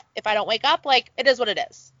that, if I don't wake up, like it is what it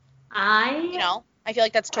is. You know, I feel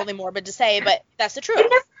like that's totally morbid to say, but that's the truth. I've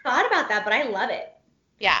never thought about that, but I love it.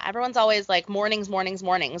 Yeah. Everyone's always like mornings.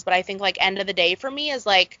 But I think like end of the day for me is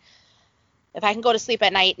like, if I can go to sleep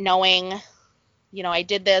at night knowing, you know, I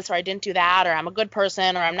did this or I didn't do that, or I'm a good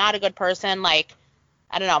person or I'm not a good person. Like,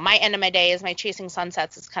 I don't know. My end of my day is my chasing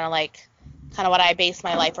sunsets. It's kind of what I base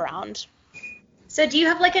my life around. So do you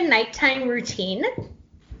have like a nighttime routine?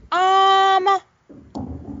 No,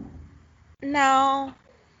 not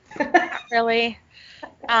really.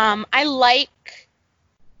 I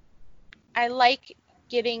like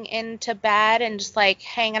getting into bed and just like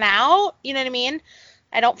hanging out. You know what I mean?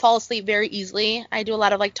 I don't fall asleep very easily. I do a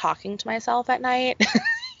lot of like talking to myself at night,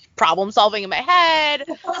 problem solving in my head.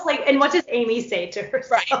 Like, and what does Aimee say to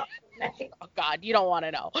herself? Right. Oh God, you don't want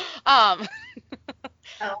to know. Oh.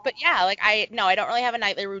 But yeah, like I don't really have a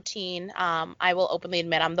nightly routine. I will openly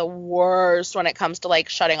admit I'm the worst when it comes to like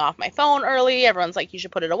shutting off my phone early. Everyone's like, you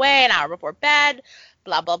should put it away an hour before bed,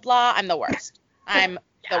 blah, blah, blah. I'm the worst. I'm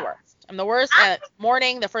the worst. I'm the worst. And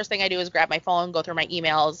morning, the first thing I do is grab my phone, go through my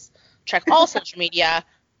emails, check all social media,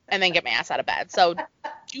 and then get my ass out of bed. So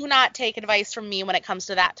do not take advice from me when it comes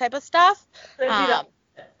to that type of stuff.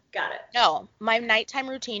 Got it. No, my nighttime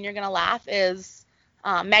routine, you're going to laugh, is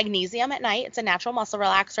magnesium at night. It's a natural muscle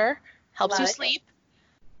relaxer. Helps you sleep.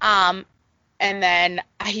 And then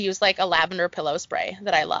I use like a lavender pillow spray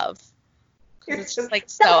that I love. It's just like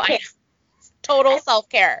total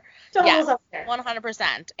self-care. Total self-care.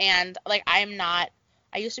 100%. And like I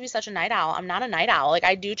used to be such a night owl. I'm not a night owl. Like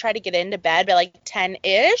I do try to get into bed by like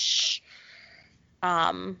 10-ish.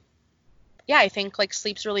 Yeah, I think like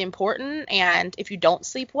sleep's really important, and if you don't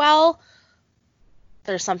sleep well,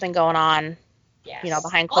 there's something going on, you know,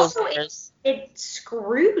 behind closed doors. It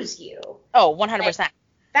screws you. Oh, 100%. Like,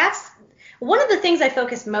 that's one of the things I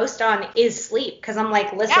focus most on is sleep, because I'm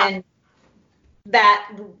like, listen,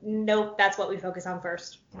 nope, that's what we focus on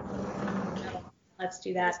first. No, let's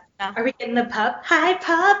do that. Yeah. Are we getting the pup? Hi,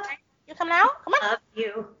 pup. You coming out? Come on. Love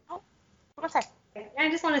you. Oh, come inside. I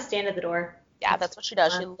just want to stand at the door. Yeah, that's what she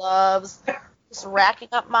does. She loves just racking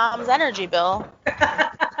up mom's energy bill.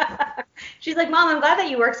 She's like, Mom, I'm glad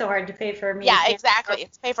that you work so hard to pay for me. Yeah, exactly.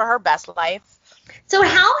 It's pay for her best life. So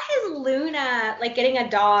how has Luna, like getting a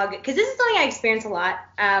dog, because this is something I experience a lot,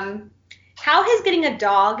 how has getting a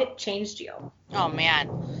dog changed you? Oh,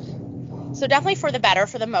 man. So definitely for the better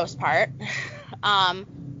for the most part.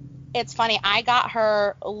 It's funny. I got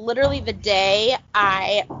her literally the day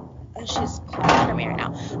she's under me right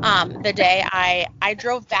now. The day I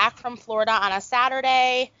drove back from Florida on a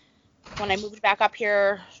Saturday. When I moved back up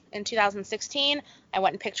here in 2016, I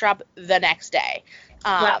went and picked her up the next day.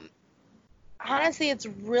 Honestly, it's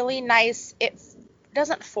really nice. It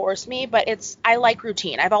doesn't force me, but I like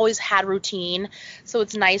routine. I've always had routine, so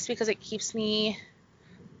it's nice because it keeps me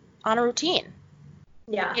on a routine.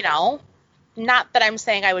 Yeah. You know, not that I'm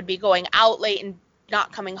saying I would be going out late and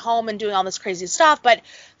not coming home and doing all this crazy stuff, but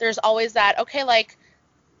there's always that, okay, like,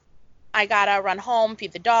 I gotta run home,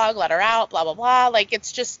 feed the dog, let her out, blah, blah, blah. Like,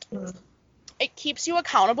 it's just, it keeps you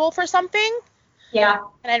accountable for something. Yeah.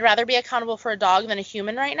 And I'd rather be accountable for a dog than a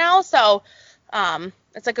human right now. So,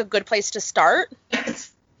 it's like a good place to start.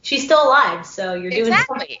 She's still alive, so you're doing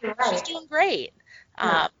Exactly. something right. She's doing great.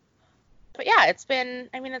 Yeah. But yeah, it's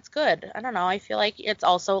good. I don't know. I feel like it's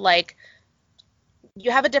also like you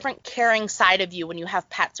have a different caring side of you when you have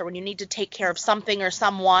pets or when you need to take care of something or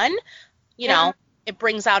someone, you know, it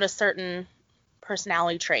brings out a certain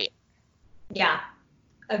personality trait. Yeah,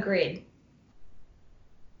 agreed.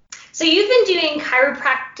 So you've been doing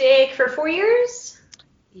chiropractic for 4 years?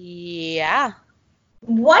 Yeah.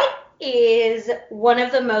 What is one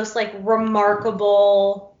of the most like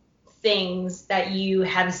remarkable things that you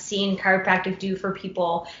have seen chiropractic do for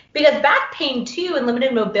people? Because back pain too and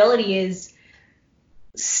limited mobility is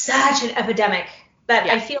such an epidemic that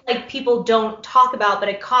I feel like people don't talk about, but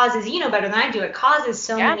it causes, you know better than I do, it causes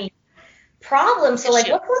so many problems. So like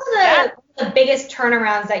what's one of the biggest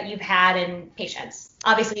turnarounds that you've had in patients?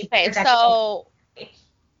 Obviously, okay, so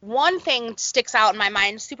one thing sticks out in my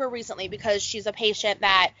mind super recently because she's a patient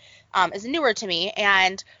that is newer to me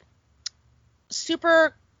and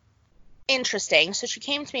super interesting. So she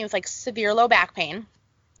came to me with like severe low back pain.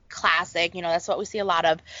 Classic, you know, that's what we see a lot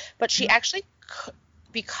of. But she actually,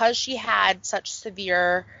 because she had such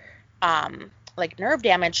severe like nerve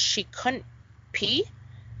damage, she couldn't pee,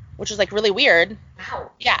 which is like really weird. Wow.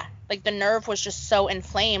 Yeah, like the nerve was just so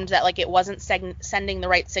inflamed that like it wasn't sending the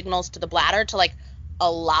right signals to the bladder to like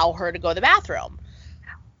allow her to go to the bathroom.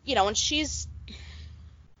 You know, and she's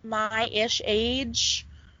my-ish age,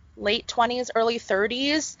 late 20s, early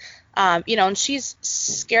 30s, you know, and she's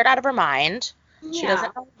scared out of her mind. She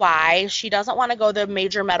doesn't know why. She doesn't want to go the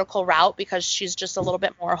major medical route because she's just a little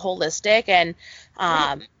bit more holistic. And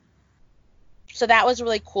so that was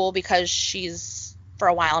really cool because she's, for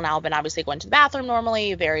a while now, been obviously going to the bathroom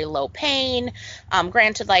normally, very low pain.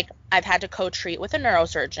 Granted, like, I've had to co-treat with a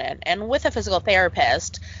neurosurgeon and with a physical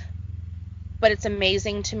therapist, but it's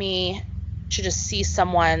amazing to me to just see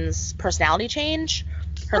someone's personality change,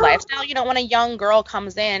 her lifestyle. You know, when a young girl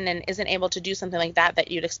comes in and isn't able to do something like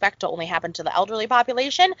that you'd expect to only happen to the elderly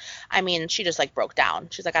population, I mean, she just like broke down.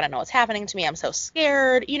 She's like, I don't know what's happening to me. I'm so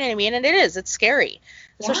scared. You know what I mean? And it's scary,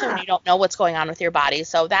 especially when you don't know what's going on with your body.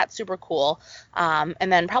 So that's super cool.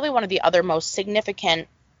 And then probably one of the other most significant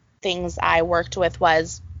things I worked with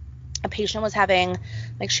was a patient was having,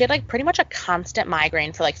 like, she had like pretty much a constant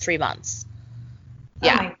migraine for like 3 months.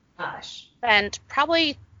 Yeah. Oh my gosh. And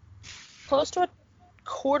probably close to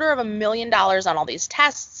 $250,000 on all these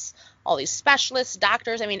tests, all these specialists,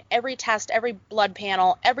 doctors. I mean, every test, every blood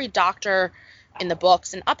panel, every doctor in the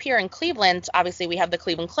books. And up here in Cleveland, obviously we have the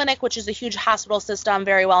Cleveland Clinic, which is a huge hospital system,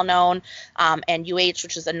 very well known, and UH,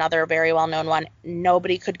 which is another very well known one.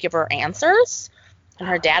 Nobody could give her answers. And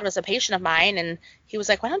her dad was a patient of mine, and he was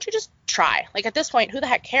like, why don't you just try? Like, at this point, who the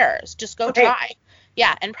heck cares? Just go try.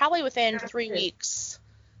 Yeah, and probably within 3 weeks,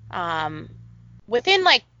 within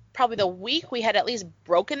like probably the week, we had at least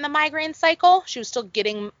broken the migraine cycle. She was still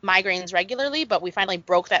getting migraines regularly, but we finally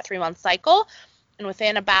broke that 3-month cycle. And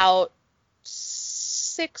within about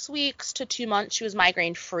 6 weeks to 2 months, she was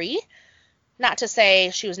migraine free. Not to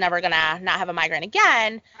say she was never going to not have a migraine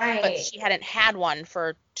again, but she hadn't had one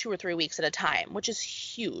for 2 or 3 weeks at a time, which is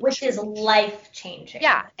huge. Which is life-changing.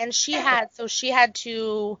 Yeah, and she had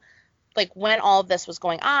to, like, when all of this was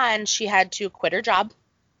going on, she had to quit her job,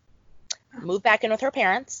 move back in with her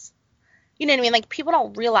parents. You know what I mean? Like, people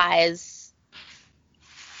don't realize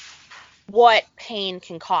what pain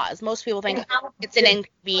can cause. Most people think it's an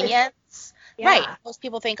inconvenience. Yeah. Right. Most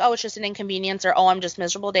people think, oh, it's just an inconvenience, or, oh, I'm just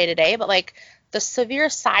miserable day to day. But, like, the severe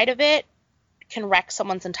side of it can wreck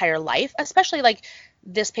someone's entire life, especially, like,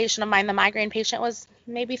 this patient of mine, the migraine patient, was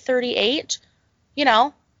maybe 38, you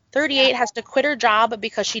know. 38, has to quit her job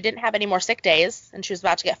because she didn't have any more sick days and she was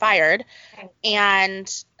about to get fired,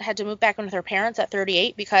 and had to move back in with her parents at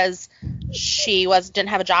 38 because she didn't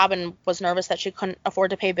have a job and was nervous that she couldn't afford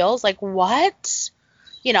to pay bills. Like, what?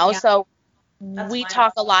 You know, so we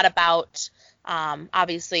talk a lot about,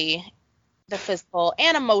 obviously, the physical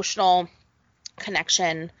and emotional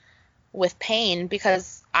connection with pain,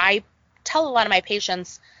 because I tell a lot of my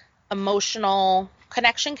patients emotional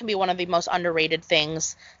connection can be one of the most underrated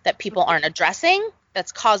things that people aren't addressing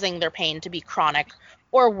that's causing their pain to be chronic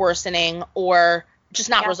or worsening or just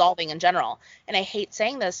not resolving in general. And I hate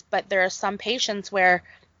saying this, but there are some patients where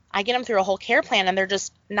I get them through a whole care plan and they're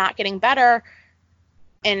just not getting better.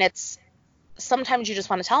 And it's sometimes you just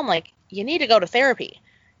want to tell them, like, you need to go to therapy.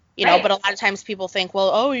 You know, but a lot of times people think,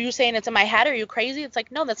 well, oh, are you saying it's in my head? Are you crazy? It's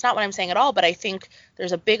like, no, that's not what I'm saying at all. But I think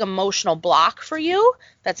there's a big emotional block for you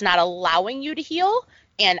that's not allowing you to heal.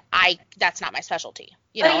 And that's not my specialty.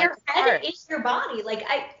 You know, your head is your body. Like,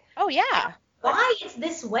 oh, yeah. Why it's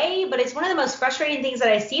this way? But it's one of the most frustrating things that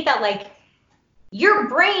I see, that, like, your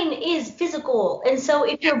brain is physical. And so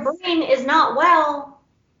if your brain is not well,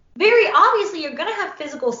 very obviously you're going to have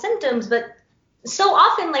physical symptoms, but so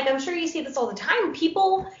often, like I'm sure you see this all the time,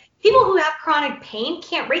 people who have chronic pain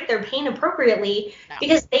can't rate their pain appropriately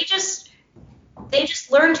because they just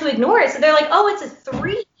learn to ignore it. So they're like, oh, it's a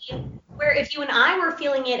 3, where if you and I were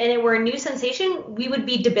feeling it and it were a new sensation, we would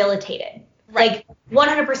be debilitated. Right. Like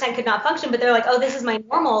 100% could not function, but they're like, oh, this is my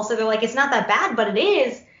normal. So they're like, it's not that bad, but it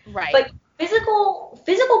is. Right. But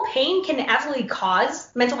physical pain can absolutely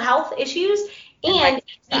cause mental health issues, and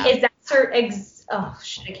I can't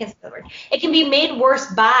say the word. It can be made worse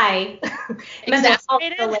by mental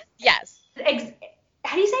health. Yes.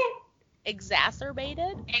 How do you say it?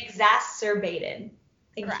 Exacerbated.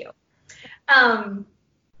 Thank you.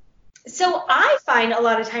 So I find a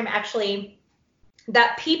lot of time actually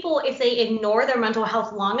that people, if they ignore their mental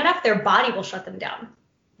health long enough, their body will shut them down.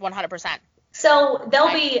 100%. So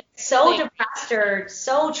they'll be so depressed or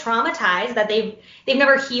so traumatized that they've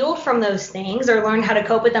never healed from those things or learned how to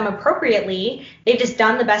cope with them appropriately. They've just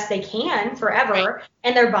done the best they can forever. Right.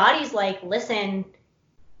 And their body's like, listen,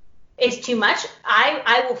 it's too much.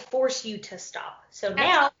 I will force you to stop. So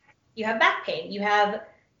now you have back pain. You have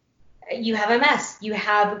MS. You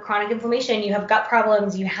have chronic inflammation. You have gut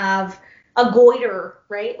problems. You have a goiter,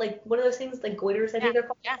 right? Like, what are those things? Like goiters, I think they're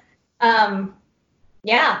called. Yeah.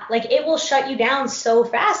 Yeah, like it will shut you down so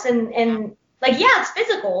fast, and like, yeah, it's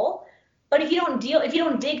physical, but if you don't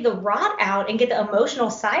dig the rot out and get the emotional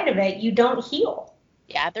side of it, you don't heal.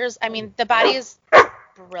 Yeah, the body is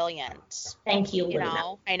brilliant. Thank you,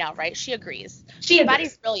 I know, right? She agrees. The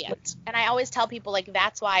body's brilliant. And I always tell people, like,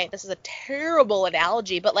 that's why, this is a terrible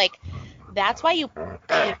analogy, but like, that's why you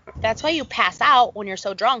pass out when you're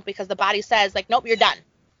so drunk, because the body says, like, nope, you're done.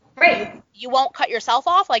 Right. You won't cut yourself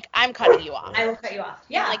off, like, I'm cutting you off. I will cut you off.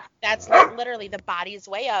 Yeah. Like, that's literally the body's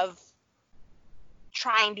way of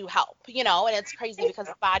trying to help, and it's crazy because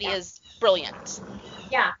the body is brilliant.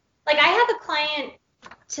 Yeah. Like, I have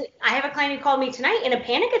a client who called me tonight in a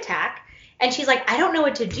panic attack, and she's like, I don't know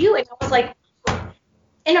what to do. And I was like,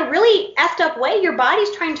 in a really effed up way, your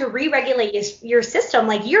body's trying to re-regulate your system.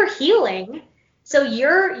 Like, you're healing. So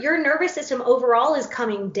your nervous system overall is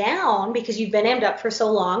coming down because you've been amped up for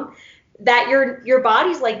so long that your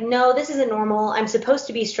body's like, no, this isn't normal. I'm supposed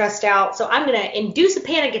to be stressed out. So I'm going to induce a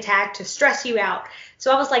panic attack to stress you out.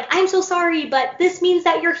 So I was like, I'm so sorry, but this means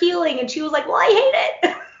that you're healing. And she was like, well, I hate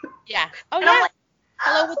it. Yeah. Oh, and yeah. Like,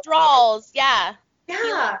 hello, withdrawals. Yeah.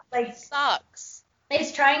 Yeah. Like, sucks.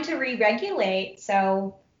 It's trying to re-regulate.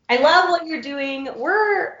 So I love what you're doing.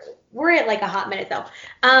 We're at like a hot minute though.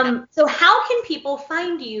 So how can people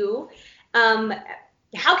find you?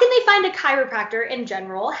 How can they find a chiropractor in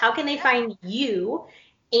general? How can they find you?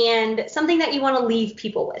 And something that you want to leave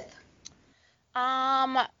people with?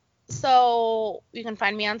 So you can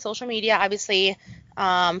find me on social media, obviously,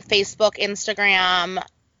 Facebook, Instagram,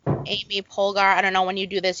 Aimee Polgar. I don't know, when you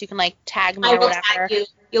do this, you can like tag me or whatever. Tag you.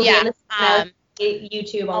 You'll be in the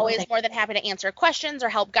YouTube. Always more than happy to answer questions or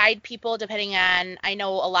help guide people, depending on, I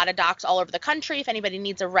know a lot of docs all over the country. If anybody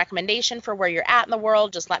needs a recommendation for where you're at in the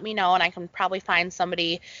world, just let me know, and I can probably find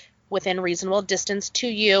somebody within reasonable distance to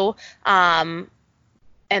you. And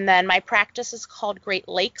then my practice is called Great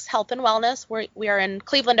Lakes Health and Wellness. We are in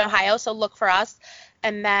Cleveland, Ohio, so look for us.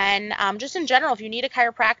 And then just in general, if you need a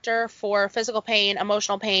chiropractor for physical pain,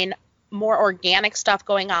 emotional pain, more organic stuff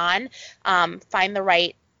going on, find the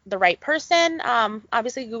right person.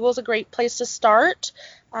 Obviously, Google's a great place to start.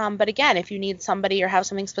 But again, if you need somebody or have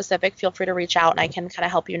something specific, feel free to reach out, and I can kind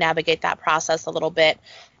of help you navigate that process a little bit.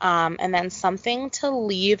 And then something to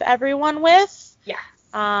leave everyone with. Yeah.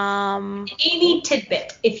 Any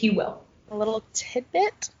tidbit, if you will. A little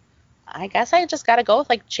tidbit? I guess I just got to go with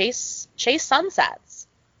like chase sunsets.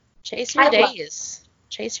 Chase your days.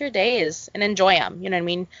 Chase your days and enjoy them. You know what I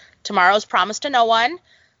mean? Tomorrow's promised to no one.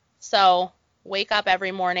 So wake up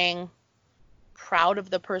every morning proud of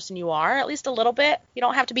the person you are, at least a little bit. You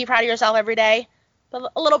don't have to be proud of yourself every day,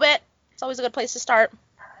 but a little bit. It's always a good place to start.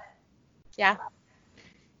 Yeah.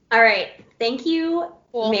 All right. Thank you,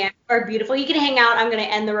 cool. Man. You are beautiful. You can hang out. I'm going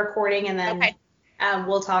to end the recording, and then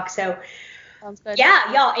we'll talk. So, sounds good.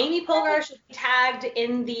 Yeah, y'all. Aimee Polgar should be tagged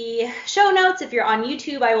in the show notes. If you're on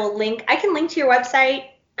YouTube, I can link to your website.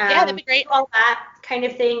 Yeah, that'd be great. All that kind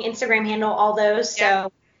of thing. Instagram handle, all those. Yeah.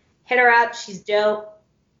 So hit her up. She's dope.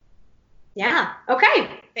 Yeah. Okay.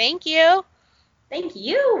 Thank you. Thank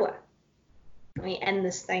you. Let me end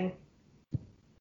this thing.